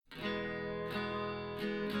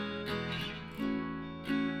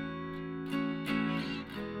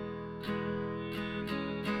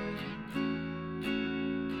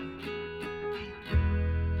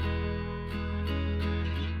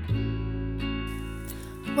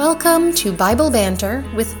Welcome to Bible Banter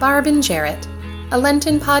with Barb and Jarrett, a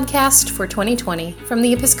Lenten podcast for 2020 from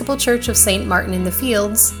the Episcopal Church of St. Martin in the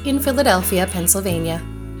Fields in Philadelphia, Pennsylvania.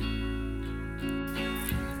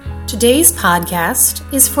 Today's podcast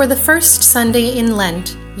is for the first Sunday in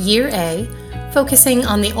Lent, Year A, focusing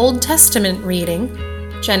on the Old Testament reading,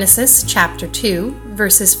 Genesis chapter 2,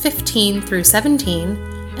 verses 15 through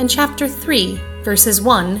 17, and chapter 3, verses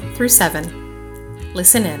 1 through 7.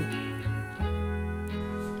 Listen in.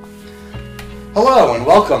 Hello and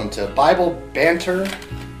welcome to Bible Banter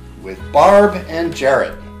with Barb and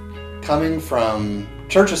Jarrett, coming from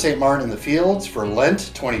Church of St. Martin in the Fields for Lent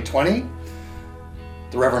 2020.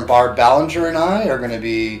 The Reverend Barb Ballinger and I are going to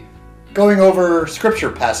be going over scripture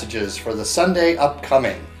passages for the Sunday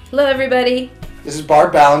upcoming. Hello, everybody. This is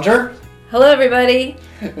Barb Ballinger. Hello, everybody.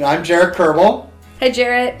 And I'm Jarrett Kerbel. Hi,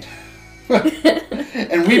 Jarrett.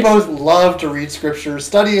 And we both love to read scripture,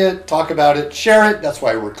 study it, talk about it, share it. That's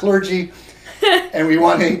why we're clergy. And we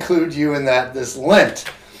want to include you in that this Lent.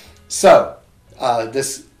 So,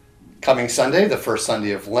 this coming Sunday, the first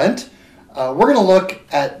Sunday of Lent, we're going to look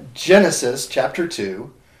at Genesis chapter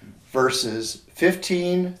 2, verses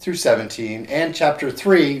 15 through 17, and chapter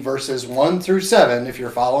 3, verses 1 through 7, if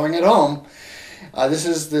you're following at home. This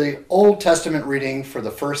is the Old Testament reading for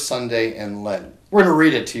the first Sunday in Lent. We're going to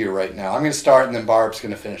read it to you right now. I'm going to start, and then Barb's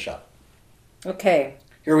going to finish up. Okay.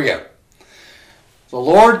 Here we go. The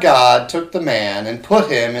Lord God took the man and put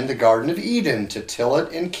him in the Garden of Eden to till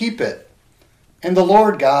it and keep it. And the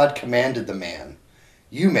Lord God commanded the man,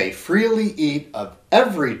 "You may freely eat of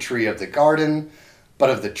every tree of the garden, but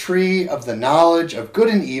of the tree of the knowledge of good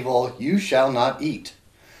and evil you shall not eat.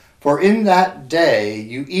 For in that day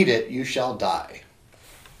you eat it, you shall die."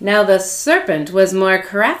 Now the serpent was more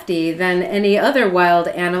crafty than any other wild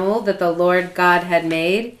animal that the Lord God had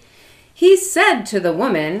made. He said to the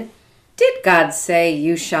woman, "Did God say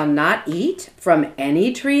you shall not eat from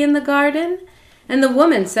any tree in the garden?" And the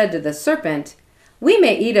woman said to the serpent, "We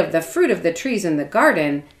may eat of the fruit of the trees in the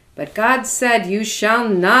garden, but God said you shall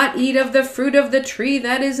not eat of the fruit of the tree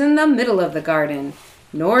that is in the middle of the garden,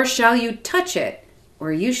 nor shall you touch it,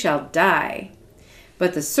 or you shall die."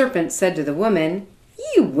 But the serpent said to the woman,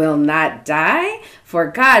 "You will not die, for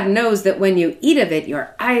God knows that when you eat of it,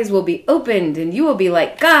 your eyes will be opened, and you will be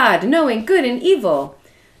like God, knowing good and evil."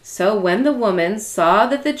 So when the woman saw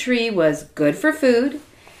that the tree was good for food,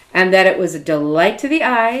 and that it was a delight to the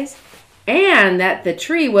eyes, and that the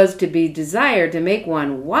tree was to be desired to make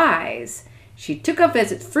one wise, she took of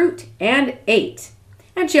its fruit and ate.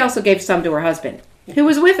 And she also gave some to her husband, who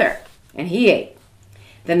was with her, and he ate.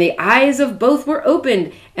 Then the eyes of both were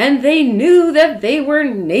opened, and they knew that they were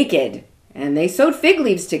naked. And they sewed fig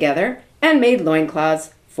leaves together and made loincloths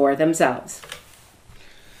for themselves.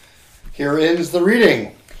 Here ends the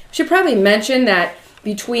reading. Should probably mention that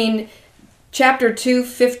between chapter 2,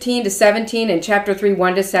 15 to 17, and chapter 3,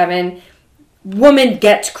 1 to 7, woman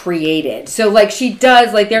gets created. So, she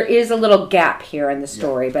does, there is a little gap here in the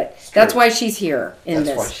story, but that's why she's here in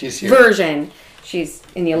this version. She's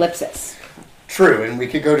in the ellipsis. True, and we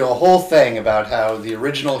could go to a whole thing about how the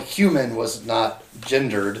original human was not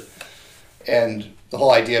gendered, and the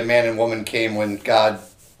whole idea of man and woman came when God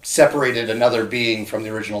separated another being from the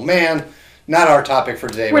original man. Not our topic for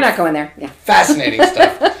today. We're not going there. Yeah. Fascinating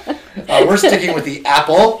stuff. We're sticking with the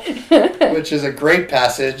apple, which is a great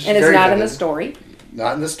passage. And it's not in the story.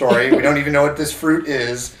 Not in the story. We don't even know what this fruit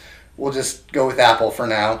is. We'll just go with apple for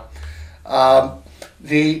now.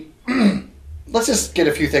 Let's just get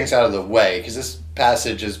a few things out of the way, because this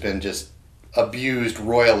passage has been just abused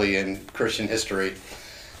royally in Christian history.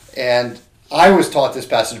 And I was taught this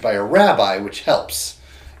passage by a rabbi, which helps.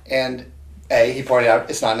 And he pointed out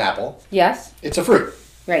it's not an apple. Yes. It's a fruit.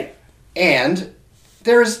 Right. And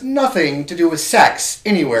there's nothing to do with sex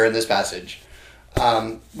anywhere in this passage.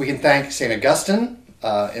 We can thank St. Augustine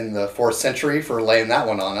in the 4th century for laying that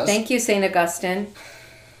one on us. Thank you, St. Augustine.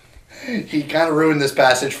 He kind of ruined this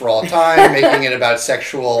passage for all time, making it about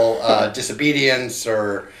sexual disobedience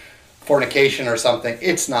or fornication or something.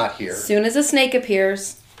 It's not here. As soon as a snake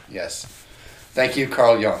appears. Yes. Thank you,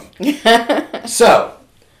 Carl Jung. So,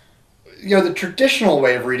 the traditional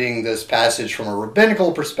way of reading this passage from a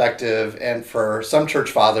rabbinical perspective and for some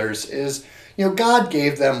church fathers is, God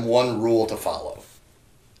gave them one rule to follow.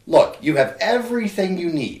 Look, you have everything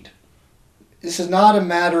you need. This is not a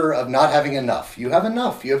matter of not having enough. You have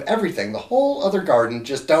enough. You have everything. The whole other garden,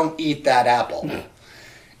 just don't eat that apple.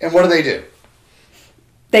 And what do?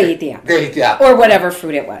 They eat the apple. They eat the apple. Or whatever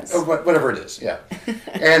fruit it was. Or whatever it is, yeah.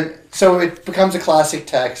 And so it becomes a classic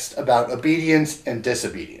text about obedience and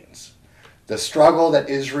disobedience. The struggle that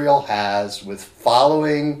Israel has with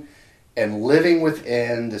following and living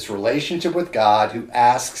within this relationship with God who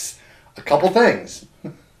asks a couple things.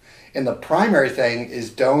 And the primary thing is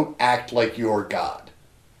don't act like you're God.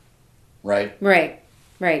 Right?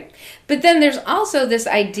 Right. But then there's also this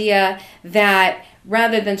idea that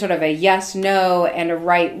rather than sort of a yes, no, and a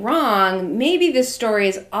right, wrong, maybe this story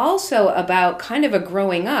is also about kind of a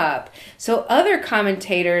growing up. So other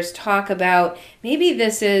commentators talk about maybe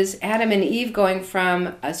this is Adam and Eve going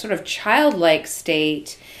from a sort of childlike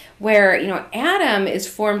state where, Adam is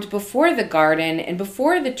formed before the garden and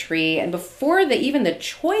before the tree and before even the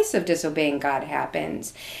choice of disobeying God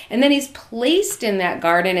happens. And then he's placed in that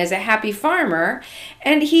garden as a happy farmer,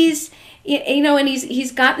 and he's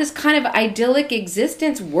got this kind of idyllic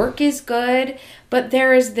existence. Work is good, but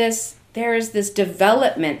there is this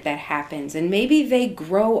development that happens, and maybe they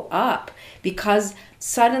grow up because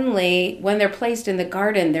suddenly when they're placed in the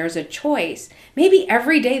garden, there's a choice. Maybe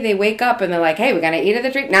every day they wake up and they're like, hey, we're going to eat of the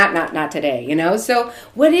tree? Not today, So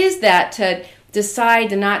what is that to decide,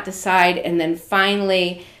 to not decide, and then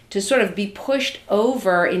finally to sort of be pushed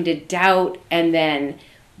over into doubt and then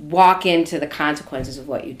walk into the consequences of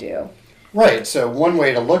what you do? Right. So one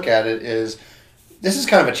way to look at it is this is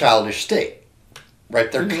kind of a childish state,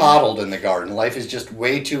 right? They're coddled in the garden. Life is just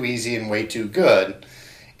way too easy and way too good.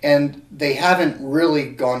 And they haven't really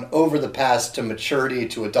gone over the path to maturity,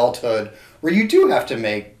 to adulthood, where you do have to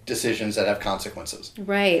make decisions that have consequences.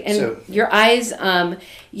 Right. And your eyes,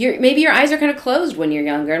 maybe your eyes are kind of closed when you're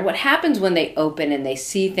younger. And what happens when they open and they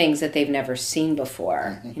see things that they've never seen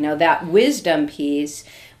before? That wisdom piece,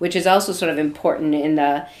 which is also sort of important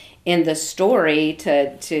in the story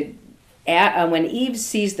when Eve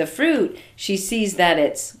sees the fruit, she sees that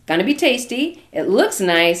it's going to be tasty, it looks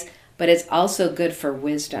nice, but it's also good for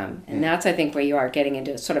wisdom. And that's, I think, where you are getting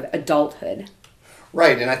into sort of adulthood.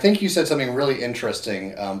 Right, and I think you said something really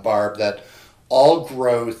interesting, Barb, that all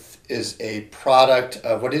growth is a product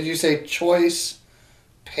of, what did you say, choice,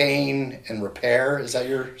 pain, and repair? Is that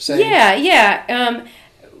your saying? Yeah.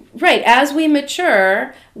 Right. As we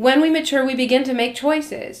mature, when we mature, we begin to make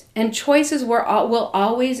choices. And choices will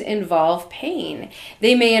always involve pain.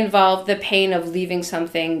 They may involve the pain of leaving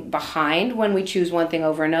something behind when we choose one thing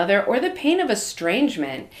over another, or the pain of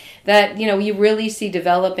estrangement that, you really see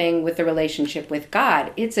developing with the relationship with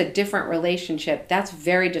God. It's a different relationship. That's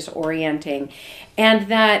very disorienting. And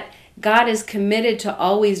that God is committed to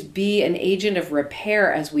always be an agent of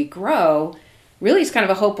repair as we grow really is kind of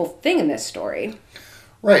a hopeful thing in this story.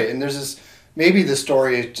 Right, and there's this, maybe the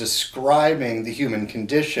story is describing the human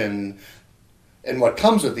condition and what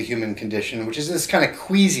comes with the human condition, which is this kind of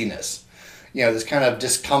queasiness, this kind of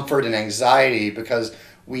discomfort and anxiety, because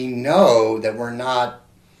we know that we're not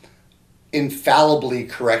infallibly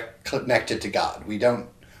connected to God. We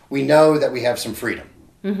know that we have some freedom.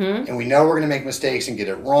 Mm-hmm. And we know we're going to make mistakes and get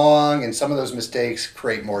it wrong, and some of those mistakes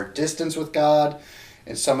create more distance with God,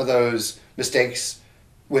 and some of those mistakes,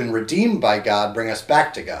 when redeemed by God, bring us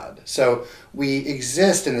back to God. So we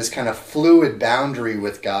exist in this kind of fluid boundary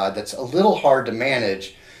with God that's a little hard to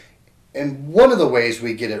manage. And one of the ways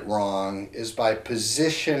we get it wrong is by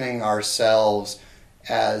positioning ourselves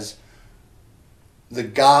as the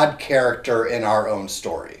God character in our own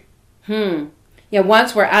story. Yeah,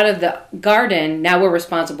 once we're out of the garden, now we're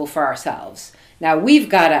responsible for ourselves. Now we've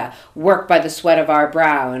got to work by the sweat of our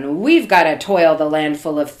brow, and we've got to toil the land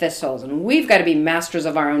full of thistles, and we've got to be masters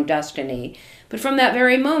of our own destiny. But from that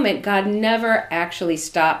very moment, God never actually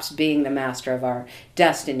stops being the master of our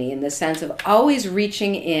destiny, in the sense of always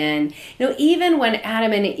reaching in. Even when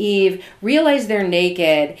Adam and Eve realize they're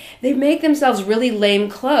naked, they make themselves really lame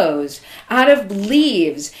clothes out of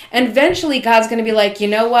leaves. And eventually God's going to be like, you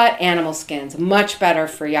know what? Animal skins, much better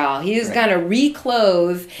for y'all. He's going to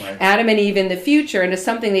reclothe Adam and Eve in the future into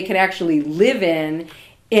something they can actually live in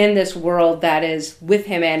this world that is with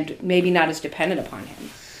him and maybe not as dependent upon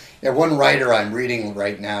him. Yeah, one writer I'm reading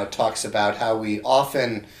right now talks about how we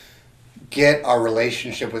often get our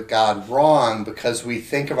relationship with God wrong because we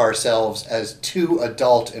think of ourselves as too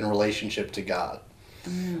adult in relationship to God.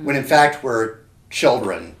 When in fact we're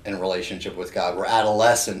children in relationship with God. We're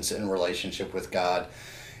adolescents in relationship with God.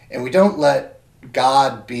 And we don't let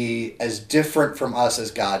God be as different from us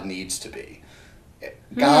as God needs to be.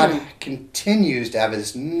 God continues to have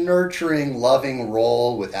his nurturing, loving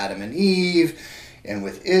role with Adam and Eve, and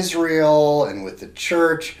with Israel, and with the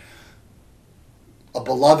church, a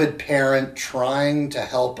beloved parent trying to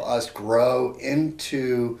help us grow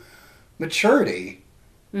into maturity.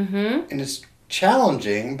 And it's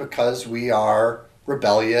challenging because we are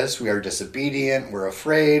rebellious, we are disobedient, we're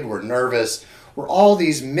afraid, we're nervous, we're all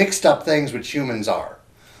these mixed up things which humans are.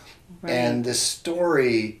 Right. And this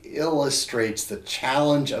story illustrates the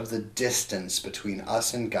challenge of the distance between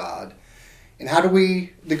us and God. And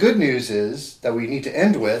the good news is, that we need to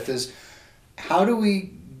end with, is how do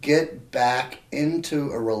we get back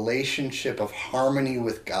into a relationship of harmony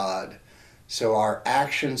with God so our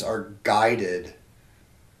actions are guided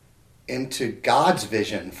into God's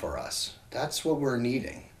vision for us? That's what we're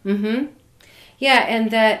needing. Mm-hmm. Yeah,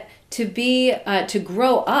 and that to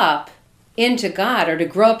grow up into God, or to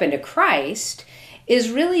grow up into Christ, is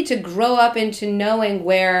really to grow up into knowing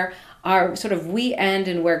where our sort of we end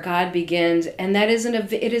and where God begins, and it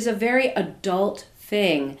is a very adult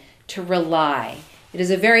thing to rely. It is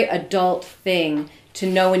a very adult thing to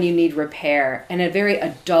know when you need repair, and a very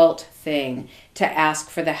adult thing to ask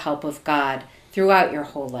for the help of God throughout your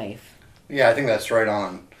whole life. Yeah, I think that's right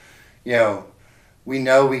on. We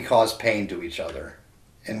know we cause pain to each other,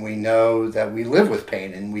 and we know that we live with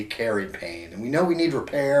pain and we carry pain, and we know we need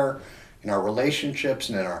repair in our relationships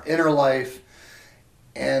and in our inner life,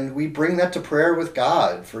 and we bring that to prayer with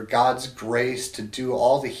God for God's grace to do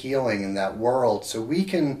all the healing in that world, so we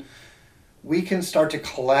can start to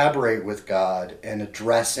collaborate with God in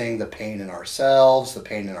addressing the pain in ourselves, the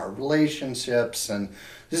pain in our relationships. And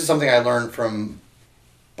this is something I learned from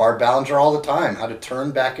Barb Ballinger all the time, how to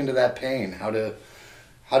turn back into that pain, how to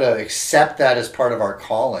accept that as part of our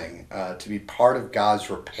calling, to be part of God's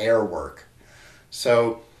repair work.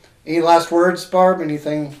 So, any last words, Barb?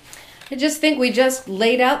 Anything? I just think we just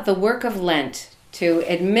laid out the work of Lent, to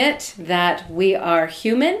admit that we are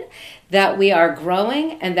human, that we are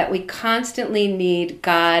growing, and that we constantly need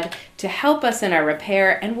God to help us in our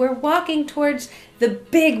repair, and we're walking towards the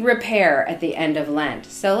big repair at the end of Lent.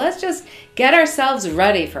 So let's just get ourselves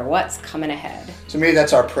ready for what's coming ahead. To me,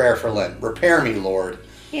 that's our prayer for Lent. Repair me, Lord.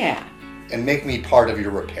 Yeah. And make me part of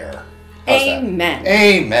your repair. How's Amen. That?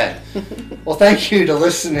 Amen. Well, thank you to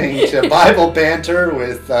listening to Bible Banter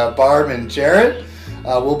with Barb and Jarrett.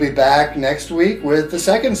 We'll be back next week with the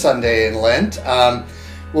second Sunday in Lent.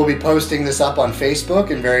 We'll be posting this up on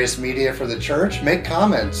Facebook and various media for the church. Make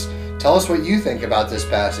comments. Tell us what you think about this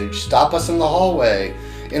passage. Stop us in the hallway.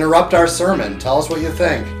 Interrupt our sermon. Tell us what you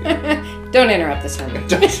think. Don't interrupt the sermon.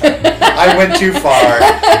 I went too far.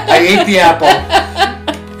 I ate the apple.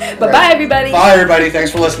 But bye, everybody. Bye, everybody.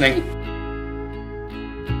 Thanks for listening.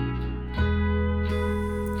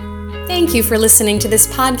 Thank you for listening to this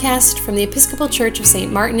podcast from the Episcopal Church of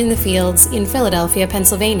St. Martin in the Fields in Philadelphia,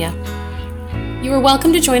 Pennsylvania. You are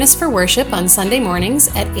welcome to join us for worship on Sunday mornings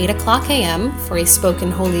at 8 o'clock a.m. for a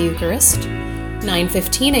spoken Holy Eucharist,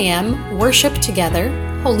 9:15 a.m. worship together,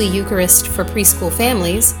 Holy Eucharist for preschool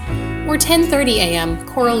families, or 10:30 a.m.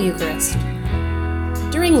 choral Eucharist.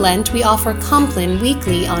 During Lent, we offer Compline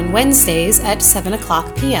weekly on Wednesdays at 7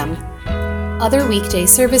 o'clock p.m. Other weekday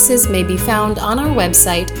services may be found on our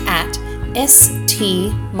website at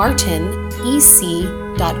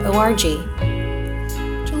stmartinec.org.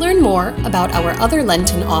 To learn more about our other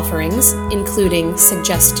Lenten offerings, including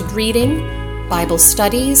suggested reading, Bible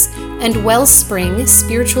studies, and Wellspring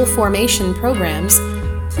spiritual formation programs,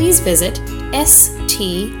 please visit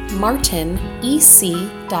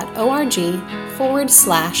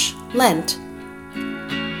stmartinec.org/Lent.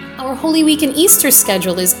 Our Holy Week and Easter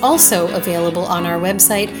schedule is also available on our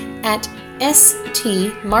website at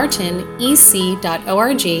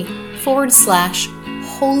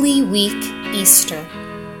stmartinec.org/Holy Week Easter.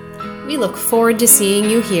 We look forward to seeing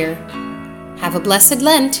you here. Have a blessed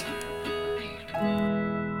Lent!